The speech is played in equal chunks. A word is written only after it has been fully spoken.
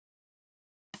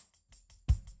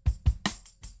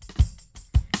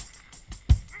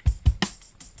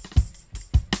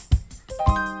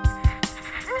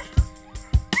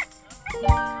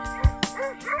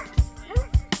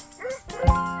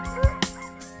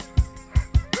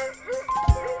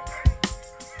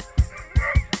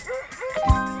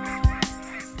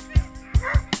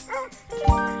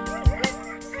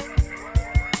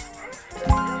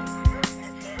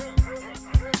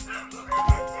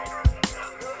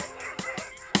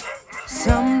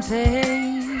Some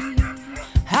say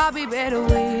I'll be better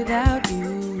without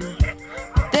you.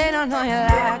 They don't know you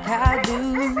like I do.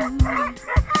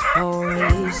 Or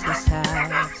is this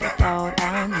house? I thought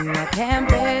I knew. I can't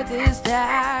bear this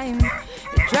time.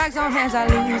 It drags on as I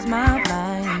lose my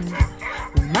mind,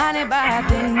 reminded by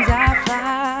things I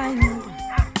find,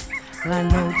 like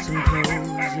notes and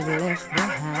clothes you've left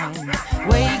behind.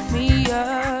 Wake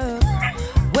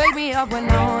me up when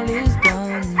all is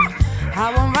done.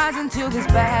 I won't rise until this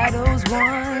battle's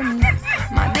won.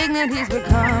 My dignity's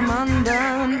become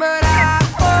undone, but I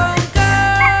won't go.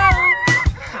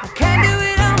 I can't do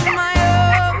it on my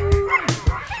own.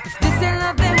 If this ain't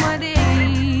love, then what is?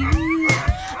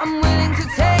 I'm willing to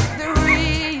take the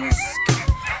risk.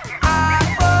 I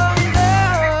won't go.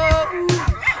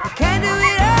 I can't do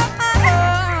it on my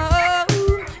own.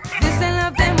 If this ain't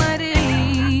love, then what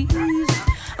is?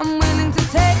 I'm willing to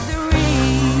take the risk.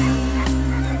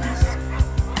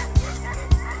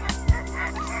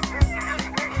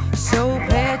 So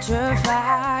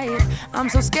petrified, I'm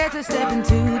so scared to step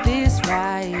into this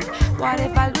ride. What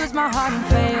if I lose my heart and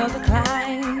fail the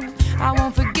climb? I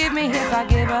won't forgive me if I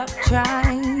give up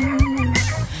trying.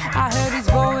 I heard his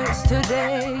voice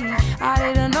today, I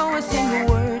didn't know a single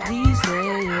word he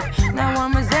said. Now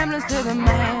I'm resemblance to the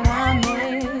man I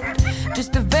met,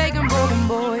 just a vague and broken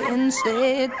boy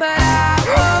instead. But I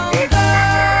won't go.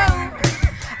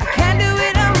 I can't do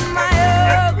it on my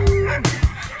own.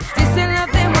 If this ain't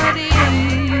love, then what is?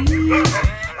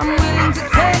 I'm willing to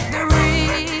take the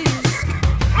risk.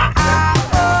 I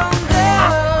won't go.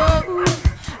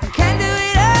 I can't do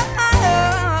it on my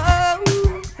own.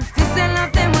 If this ain't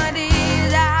love, then what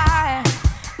is?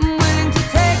 I'm willing to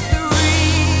take the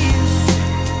risk.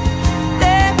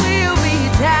 There will be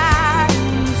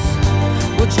times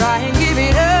we'll try and give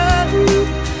it up,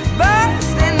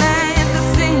 bursting at the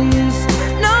seams,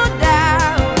 no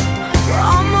doubt. We'll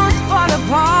almost fall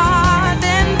apart,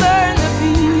 then burn the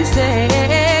pieces.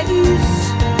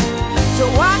 So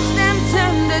watch them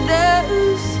turn to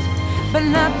dust, but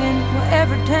nothing will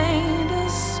ever taint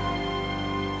us.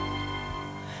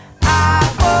 I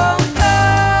won't go.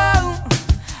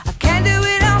 I can't do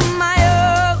it on my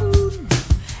own.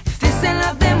 If this ain't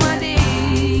love, then what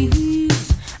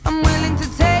is? I'm willing to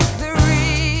take the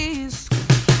risk.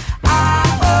 I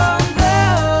won't go.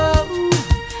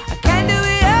 I can't do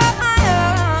it on my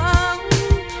own.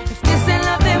 If this ain't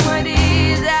love, then what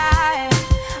is?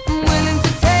 I'm willing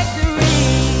to take the risk.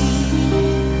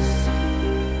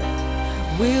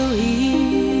 Will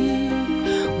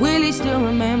he still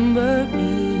remember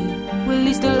me? Will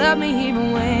he still love me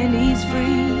even when he's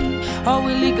free? Or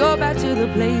will he go back to the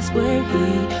place where he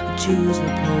would choose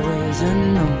the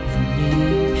poison over me?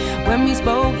 When we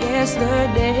spoke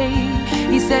yesterday,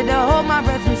 he said to hold my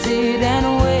breath and sit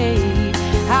and wait.